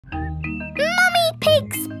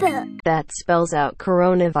book. That spells out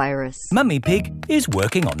coronavirus. Mummy Pig is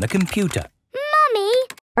working on the computer. Mummy?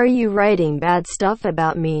 Are you writing bad stuff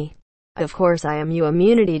about me? Of course I am, you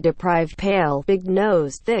immunity-deprived, pale,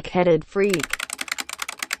 big-nosed, thick-headed freak.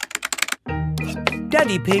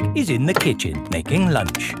 Daddy Pig is in the kitchen making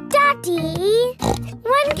lunch. Daddy?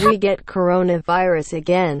 We get coronavirus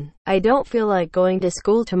again. I don't feel like going to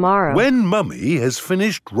school tomorrow. When Mummy has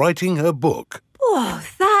finished writing her book. Oh,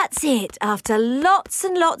 that's it. After lots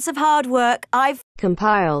and lots of hard work, I've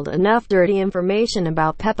compiled enough dirty information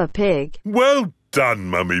about Peppa Pig. Well done,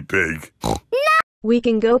 Mummy Pig. We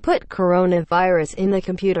can go put coronavirus in the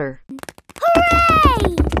computer.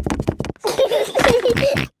 Hooray!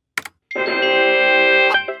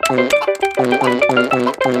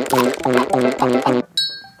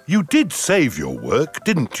 You did save your work,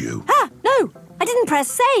 didn't you? Ah, no, I didn't press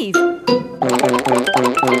save. 40, 90,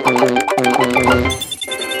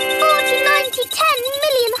 10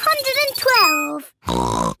 million, 112.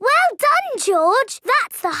 Well done, George.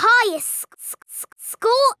 That's the highest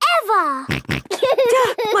score ever.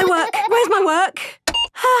 My work. Where's my work?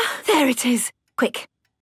 Ah, there it is. Quick.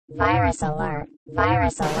 Virus alert.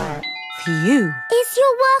 Virus alert. Phew. Is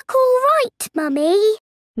your work all right, Mummy?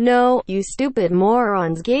 No, you stupid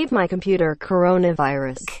morons gave my computer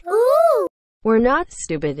coronavirus. Ooh. We're not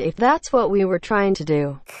stupid if that's what we were trying to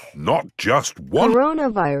do. Not just one.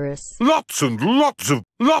 Coronavirus. Lots and lots of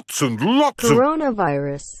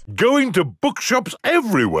Coronavirus. going to bookshops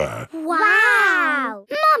everywhere. Wow.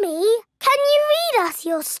 Mummy, can you read us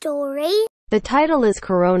your story? The title is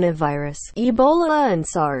Coronavirus, Ebola and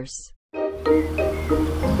SARS.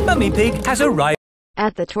 Mummy Pig has arrived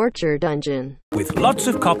At the torture dungeon. with lots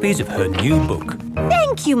of copies of her new book.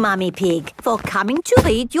 Thank you, Mummy Pig, for coming to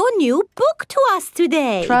read your new book to us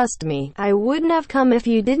today. Trust me, I wouldn't have come if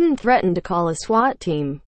you didn't threaten to call a SWAT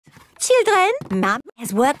team. Children, Mum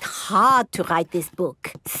has worked hard to write this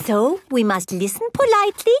book, so we must listen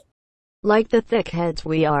politely. Like the thickheads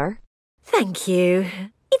we are. Thank you.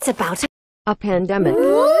 It's about A pandemic.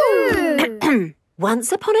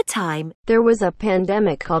 Once upon a time, There was a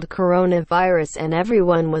pandemic called coronavirus and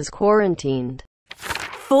everyone was quarantined.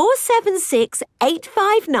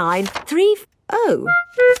 476-859-30.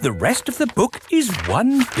 The rest of the book is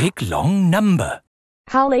one big long number.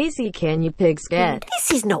 How lazy can you pigs get?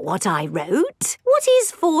 This is not what I wrote. What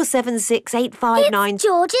is 476-859? It's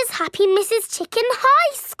George's Happy Mrs. Chicken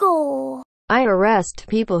high score. I arrest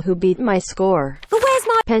people who beat my score. But where's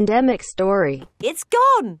my... Pandemic story. It's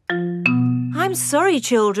gone. I'm sorry,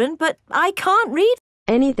 children, but I can't read.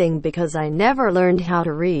 Anything because I never learned how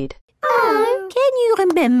to read. Oh, can you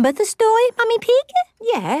remember the story, Mummy Pig?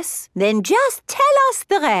 Yes. Then just tell us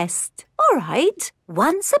the rest. All right.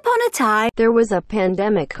 Once upon a time... There was a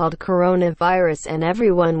pandemic called coronavirus and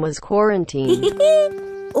everyone was quarantined.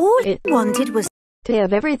 All It it wanted was... to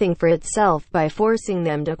have everything for itself by forcing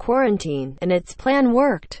them to quarantine, and its plan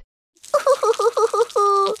worked.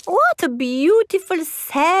 What a beautiful,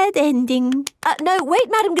 sad ending. No, wait,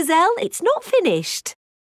 Madam Gazelle. It's not finished.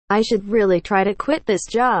 I should really try to quit this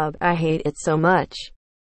job. I hate it so much.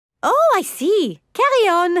 Oh, I see. Carry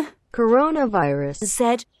on. Coronavirus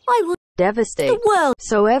Said, I will devastate the world.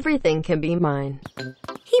 so everything can be mine.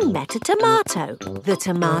 He met a tomato. The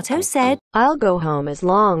tomato said, I'll go home as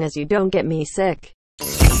long as you don't get me sick.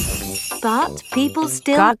 but people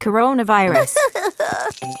still... Got coronavirus.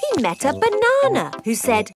 He met a banana who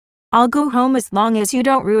said, I'll go home as long as you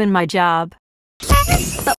don't ruin my job.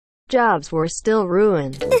 Jobs were still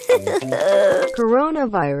ruined.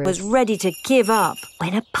 Coronavirus was ready to give up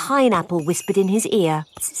when a pineapple whispered in his ear.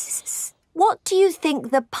 What do you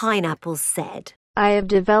think the pineapple said? I have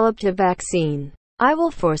developed a vaccine. I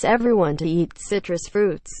will force everyone to eat citrus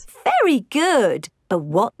fruits. Very good. But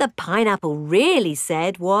what the pineapple really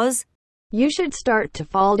said was, You should start to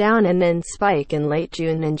fall down and then spike in late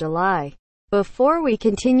June and July. Before we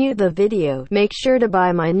continue the video, make sure to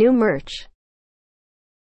buy my new merch.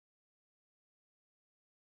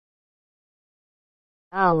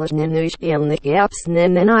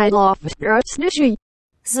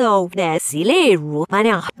 so there's silly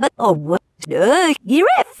pineapple. Oh,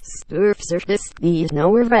 giraffe. Surface these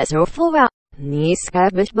nowhere vessel full out. Knees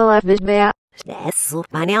cabbage beloved bear. That's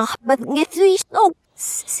pineapple. Oh,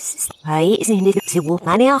 I seen it.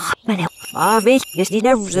 Pineapple. I bet you did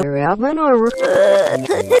a Raven or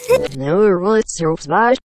no rollets or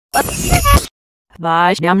splash.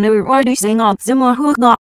 Vài năm nữa rồi đi sinh ngọt dư mùa hương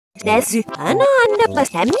ngọt. that's another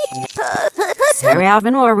plus me. Sarah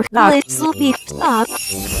Van or Let's be stop.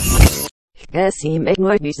 Cassie make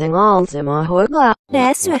my using all to my hogla.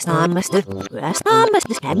 That's what I must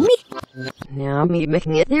have had me. Now me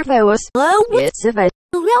making it there for us. Oh, It's a bit.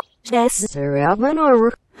 well, that's Sir Alvin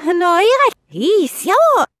or no, he's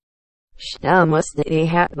your. must they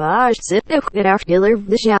have bash sit there after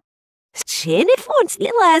the shop. Shinny phones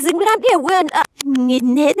realizing that I'm here when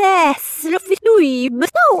need this. But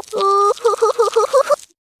no.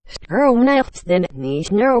 Girl, now then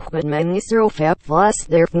niche no, but many so fab plus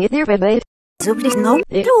they're there baby. So please no.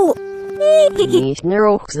 Do. Niche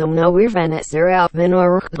no, so no we're van Sir Alvin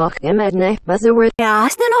or clock him at night, but the word Ja,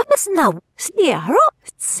 stand op eens nou. Stier op.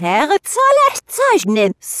 Zeg het zo licht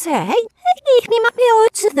zeichnen. Zeg, ik neem op je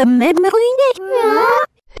uit de memory.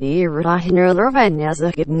 dear I near van as a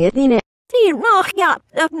getting it in it. Stier nog, ja.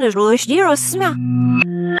 Op een roos die roos smaak.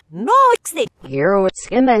 No, ik zie. Hero it's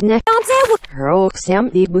skim at neck. Dan zeg ik. Hero Sam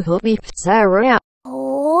the be Sarah.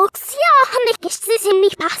 Oh, ja, ik is this in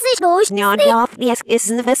die passage doors. Ja, ja, yes, is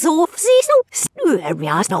een versof. Zie zo. Stuur,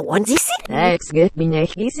 ja, is no one zie. That's good me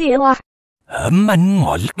neck easy la. Man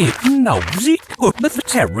ngol get nosy up with the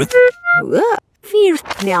terror. Vier,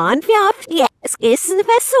 ja, en vijf. Yes, is een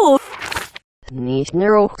versof. Niche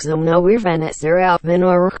no, so no we're van Sir Alvin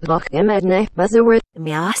or clock him at night, but the word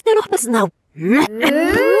Ja, stand op eens nou.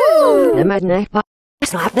 him at night.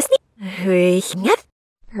 Slaap eens niet. Ik net.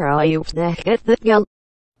 Girl, you snack at the girl.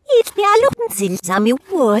 Iets ja lopen zin samen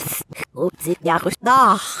woord. Goed zit ja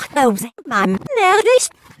rustig. Nou zeg man, nergens.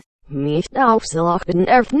 Me stop so often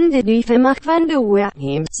everything did you feel my van do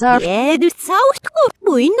him sir. Ja, du saust goed.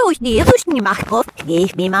 Moet je nooit die rust niet mag op.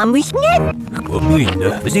 Geef me maar moest niet. Kom in,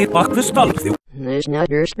 we zien pak de stal. There's no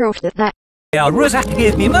there's no that. Ja, Rosa,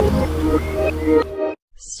 geef me man.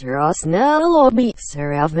 Sir Snell lobby,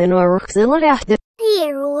 Sir Alvin or Roxilla after.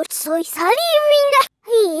 Here, so sorry, Rina.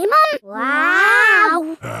 Hey, Mum.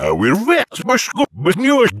 Wow. We're vets, maar schop met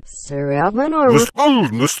nieuw. Sir Alvin or We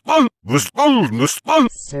spullen, we spullen.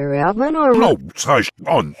 Sir Alvin or Nou, zei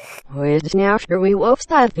on. Wait now after we wolf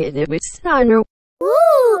stop it with Steiner.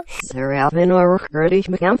 Ooh. Sir Alvin or Curtis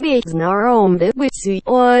McCampy now our own bit with sweet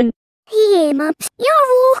one. Hey, Mum. Your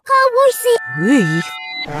walk, was it? Oei.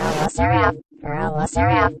 Seraph.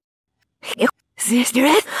 Sister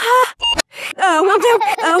Ed. Oh, well.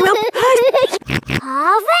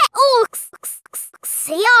 Have it, oaks.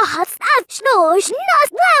 See, I have snores, not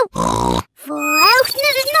well. For out,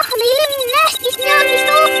 there's nothing living nest is now.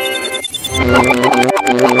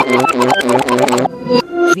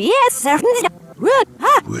 Yes, certainly. Run.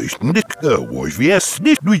 Ha. Wees niet, woord wees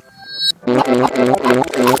niet, doei.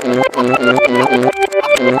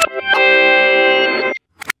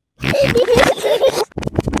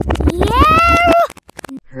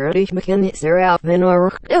 Curtis McCampy, Sir Alvin or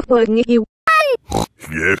Roxilla.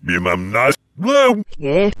 Geef me mam naast. Nou,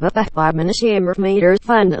 Yeah, but that 5 minutes chamber meters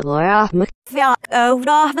fun to laugh. Ja,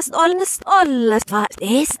 daar was alles. Wat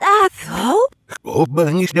is dat zo? oh,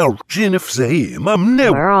 bang is nou zin of zei, mam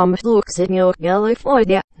nou. Where I'm looks in your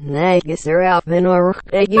California. Nay, Sir Alvin or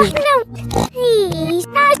Roxilla. No, he's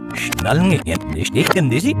not. Snallen igen, de stikken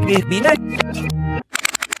dizzy, geef me dat.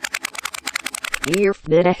 Hier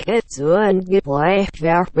did I get to and get play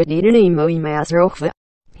fair but didn't emo master of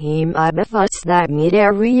him. I befuts that meet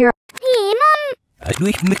every year. Hey, Mum. Doe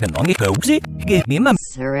ik met een lange kouze, geef me man.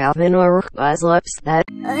 Sir Alvin or was lips that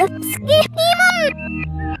Skip me,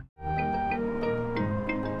 Mum.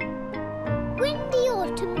 Windy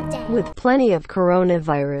autumn day. with plenty of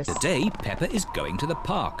coronavirus. Today, Peppa is going to the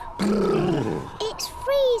park. It's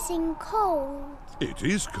freezing cold. It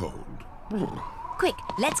is cold. Quick,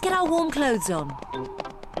 let's get our warm clothes on.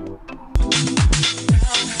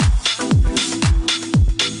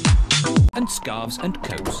 And scarves and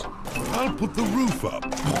coats. I'll put the roof up.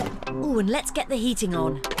 Oh, and let's get the heating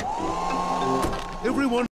on.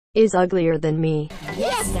 Everyone, Is uglier than me.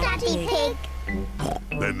 Yes, Daddy Pig.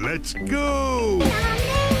 then let's go.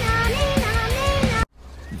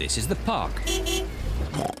 This is the park.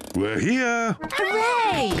 We're here.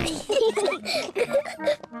 Hooray!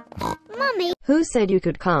 Mummy, Who said you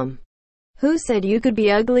could come? Who said you could be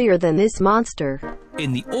uglier than this monster?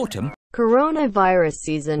 In the autumn, Coronavirus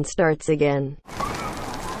season starts again.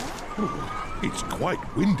 It's quite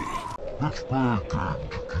windy.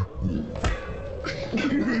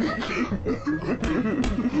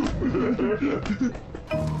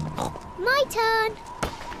 my turn.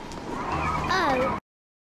 Oh,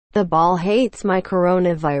 The ball hates my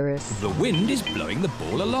coronavirus. the wind is blowing the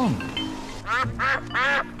ball along.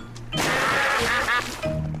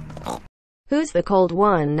 Who's the cold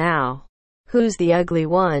one now? Who's the ugly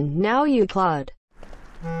one now, you clod?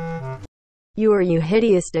 You are you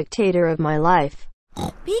hideous dictator of my life.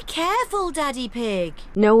 Be careful, Daddy Pig.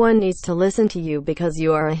 No one needs to listen to you because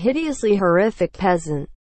you are a hideously horrific peasant.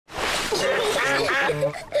 Daddy,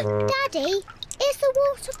 is the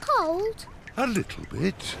water cold? A little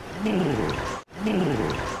bit.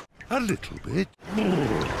 A little bit.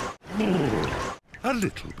 A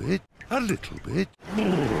little bit. A little bit.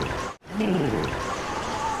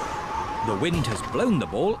 The wind has blown the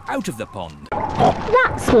ball out of the pond.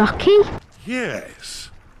 That's lucky. Yes.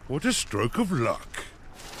 What a stroke of luck.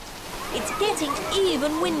 It's getting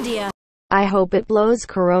even windier. I hope it blows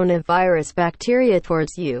coronavirus bacteria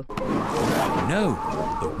towards you. No,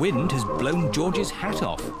 the wind has blown George's hat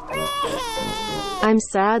off. I'm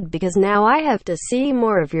sad because now I have to see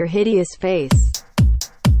more of your hideous face.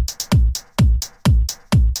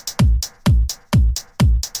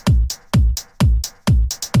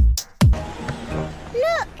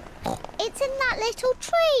 Look, it's in that little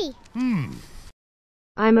tree.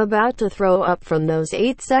 I'm about to throw up from those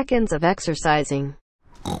 8 seconds of exercising.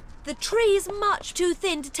 The tree is much too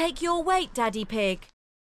thin to take your weight, Daddy Pig.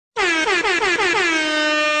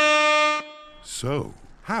 So,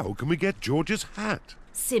 how can we get George's hat?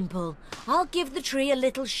 Simple. I'll give the tree a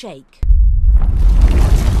little shake.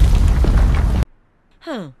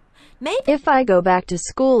 Maybe If I go back to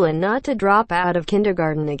school and not to drop out of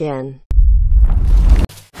kindergarten again.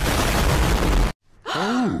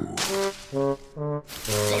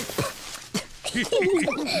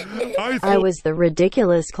 I was the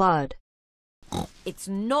ridiculous Claude. it's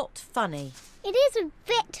not funny. It is a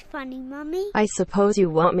bit funny, Mummy. I suppose you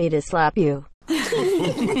want me to slap you. Where's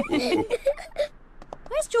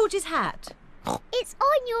George's hat? It's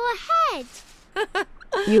on your head.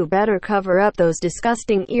 You better cover up those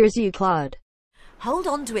disgusting ears, you Claude. Hold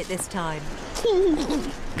on to it this time.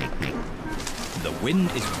 The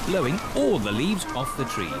wind is blowing all the leaves off the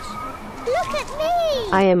trees. Look at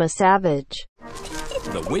me. I am a savage.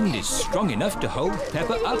 The wind is strong enough to hold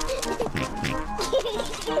Peppa up.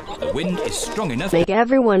 The wind is strong enough. Make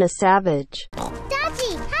everyone a savage.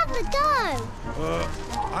 Daddy, have a go.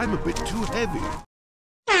 I'm a bit too heavy.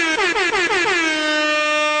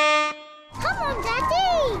 Come on,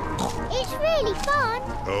 Daddy. It's really fun.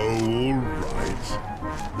 Oh, all right.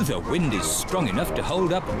 The wind is strong enough to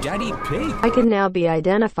hold up Daddy Pig. I can now be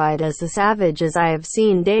identified as a savage as I have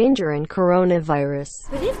seen danger in coronavirus.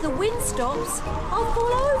 But if the wind stops, I'll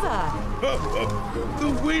fall over. The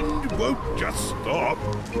wind won't just stop.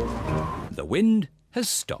 The wind has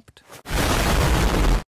stopped.